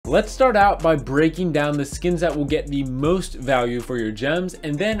Let's start out by breaking down the skins that will get the most value for your gems,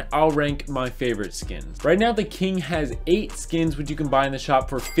 and then I'll rank my favorite skins. Right now the king has 8 skins which you can buy in the shop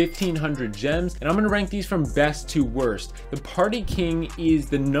for 1500 gems, and I'm going to rank these from best to worst. The party king is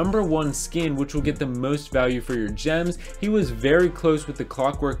the #1 skin which will get the most value for your gems. He was very close with the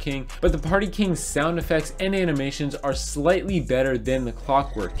Clockwork King, but the party king's sound effects and animations are slightly better than the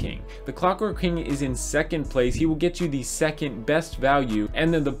Clockwork King. The Clockwork King is in 2nd place. He will get you the 2nd best value,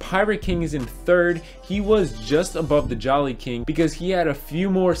 and then the Pirate King is in 3rd. He was just above the Jolly King because he had a few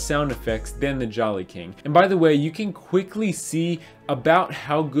more sound effects than the Jolly King. And by the way, you can quickly see about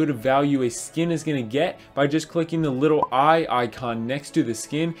how good a value a skin is going to get by just clicking the little eye icon next to the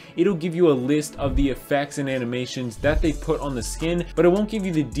skin. It'll give you a list of the effects and animations that they put on the skin, but it won't give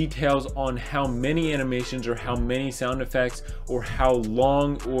you the details on how many animations or how many sound effects or how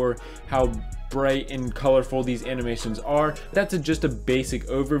long or how bright and colorful these animations are. That's just a basic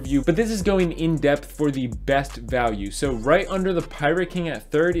overview, but this is going in depth for the best value. So right under the Pirate King at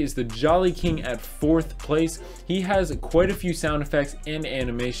 3rd is the Jolly King at 4th place. He has quite a few sound effects and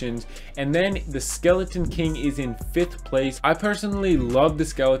animations, and then the Skeleton King is in 5th place. I personally love the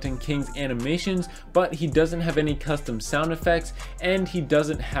Skeleton King's animations, but he doesn't have any custom sound effects and he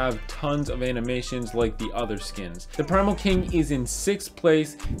doesn't have tons of animations like the other skins. The Primal King is in 6th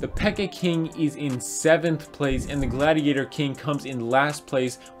place. The P.E.K.K.A. King is in 7th place, and the Gladiator King comes in last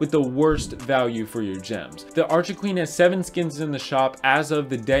place with the worst value for your gems. The Archer Queen has 7 skins in the shop as of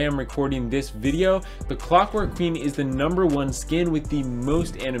the day I'm recording this video. The Clockwork Queen is the #1 skin with the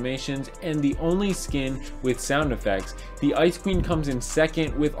most animations and the only skin with sound effects. The Ice Queen comes in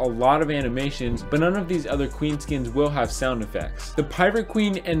 2nd with a lot of animations, but none of these other queen skins will have sound effects. The Pirate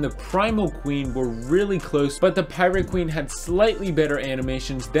Queen and the Primal Queen were really close, but the Pirate Queen had slightly better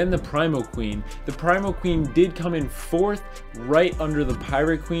animations than the Primal Queen. The Primal Queen did come in 4th, right under the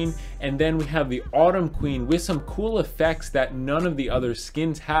Pirate Queen, and then we have the Autumn Queen with some cool effects that none of the other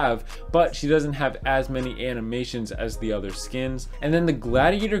skins have, but she doesn't have as many animations as the other skins. And then the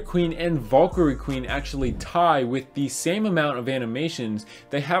Gladiator Queen and Valkyrie Queen actually tie with the same amount of animations.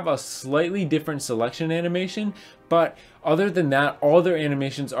 They have a slightly different selection animation, but other than that, all their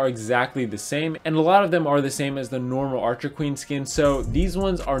animations are exactly the same, and a lot of them are the same as the normal Archer Queen skin, so these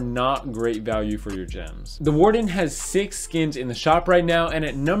ones are not great value for your gems. The Warden has 6 skins in the shop right now, and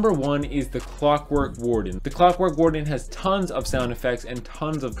at #1 is the Clockwork Warden. The Clockwork Warden has tons of sound effects and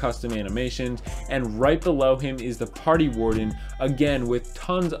tons of custom animations, and right below him is the Party Warden, again with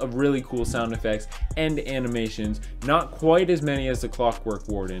tons of really cool sound effects and animations. Not quite as many as the Clockwork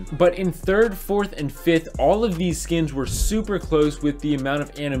Warden, but in 3rd, 4th, and 5th, all of these skins were super close with the amount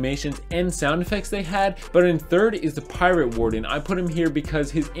of animations and sound effects they had. But in 3rd is the Pirate Warden. I put him here because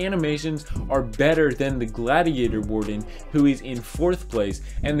his animations are better than the Gladiator Warden, who is in 4th place,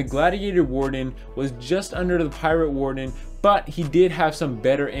 and the Gladiator Warden was just under the Pirate Warden, but he did have some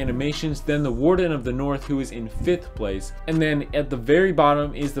better animations than the Warden of the North, who is in 5th place. And then at the very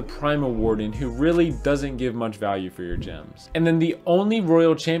bottom is the Primal Warden, who really doesn't give much value for your gems. And then the only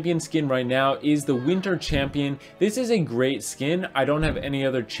Royal Champion skin right now is the Winter Champion. This is a great skin. I don't have any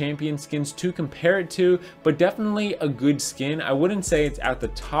other champion skins to compare it to, but definitely a good skin. I wouldn't say it's at the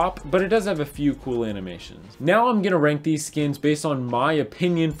top, but it does have a few cool animations. Now I'm gonna rank these skins based on my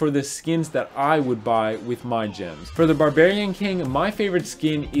opinion for the skins that I would buy with my gems. For the Barbarian King, my favorite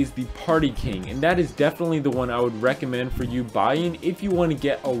skin is the Party King, and that is definitely the one I would recommend for you buying if you want to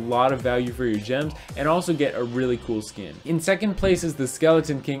get a lot of value for your gems and also get a really cool skin. In 2nd place is the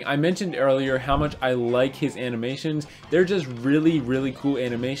Skeleton King. I mentioned earlier how much I like his animations. They're just really cool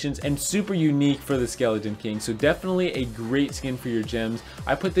animations and super unique for the Skeleton King, so definitely a great skin for your gems.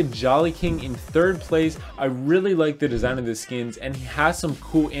 I put the Jolly King in 3rd place. I really like the design of the skins, and he has some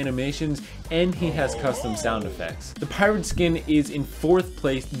cool animations and he has custom sound effects. The Pirate skin is in 4th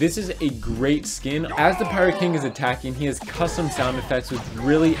place. This is a great skin. As the Pirate King is attacking, he has custom sound effects which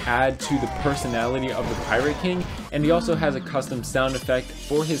really add to the personality of the Pirate King, and he also has a custom sound effect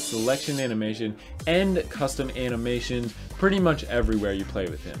for his selection animation and custom animations pretty much everywhere you play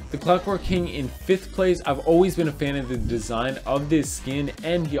with him. The Clockwork King in 5th place. I've always been a fan of the design of this skin,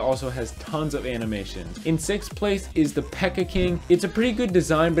 and he also has tons of animations. In 6th place is the P.E.K.K.A. King. It's a pretty good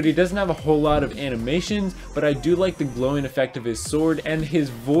design, but he doesn't have a whole lot of animations, but I do like the glowing effect of his sword, and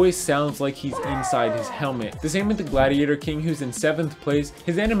his voice sounds like he's inside his helmet. The same with the Gladiator King, who's in 7th place.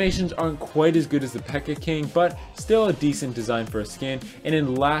 His animations aren't quite as good as the P.E.K.K.A. King, but still a decent design for a skin. And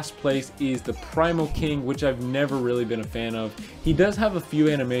in last place is the Primal King, which I've never really been a fan of. He does have a few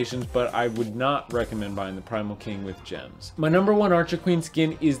animations, but I would not recommend buying the Primal King with gems. My number one Archer Queen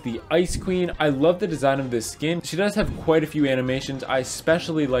skin is the Ice Queen. I love the design of this skin. She does have quite a few animations. I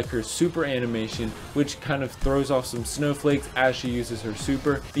especially like her super animation, which kind of throws off some snowflakes as she uses her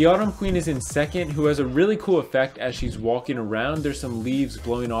super. The Autumn Queen is in second, who has a really cool effect as she's walking around. There's some leaves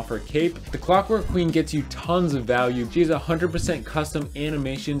blowing off her cape. The Clockwork Queen gets you tons of value. She has 100% custom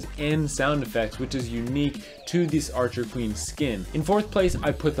animations and sound effects, which is unique to this Archer Queen skin. In fourth place,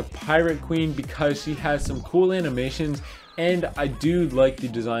 I put the Pirate Queen because she has some cool animations, and I do like the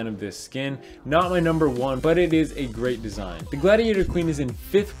design of this skin. Not my number one, but it is a great design. The Gladiator Queen is in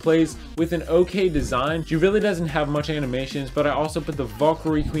fifth place with an okay design. She really doesn't have much animations, but I also put the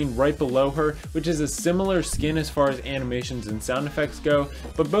Valkyrie Queen right below her, which is a similar skin as far as animations and sound effects go.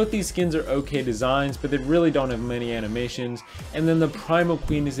 But both these skins are okay designs, but they really don't have many animations. And then the Primal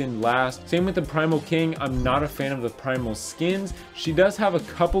Queen is in last. Same with the Primal King. I'm not a fan of the Primal skins. She does have a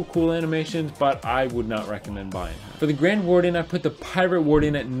couple cool animations, but I would not recommend buying her. For the Grand Warden, I put the Pirate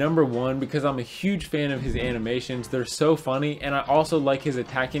Warden at number one because I'm a huge fan of his animations. They're so funny, and I also like his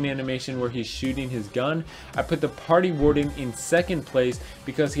attacking animation where he's shooting his gun. I put the Party Warden in second place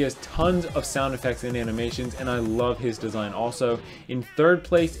because he has tons of sound effects and animations, and I love his design also. In third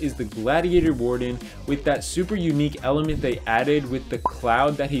place is the Gladiator Warden with that super unique element they added with the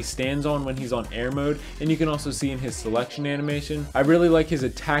cloud that he stands on when he's on air mode, and you can also see in his selection animation. I really like his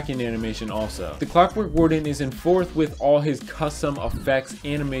attacking animation also. The Clockwork Warden is in fourth with all his custom effects,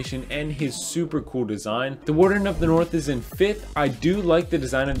 animation, and his super cool design. The Warden of the North is in fifth. I do like the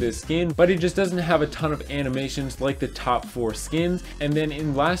design of this skin, but he just doesn't have a ton of animations like the top four skins. And then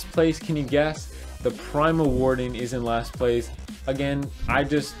in last place, can you guess? The Primal Warden is in last place. Again,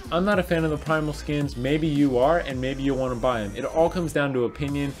 I'm not a fan of the Primal skins. Maybe you are, and maybe you'll want to buy them. It all comes down to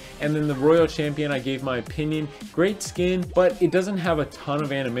opinion. And then the Royal Champion, I gave my opinion. Great skin, but it doesn't have a ton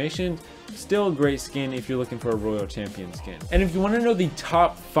of animations. Still a great skin if you're looking for a Royal Champion skin. And if you want to know the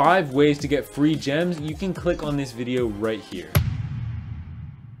top 5 ways to get free gems, you can click on this video right here.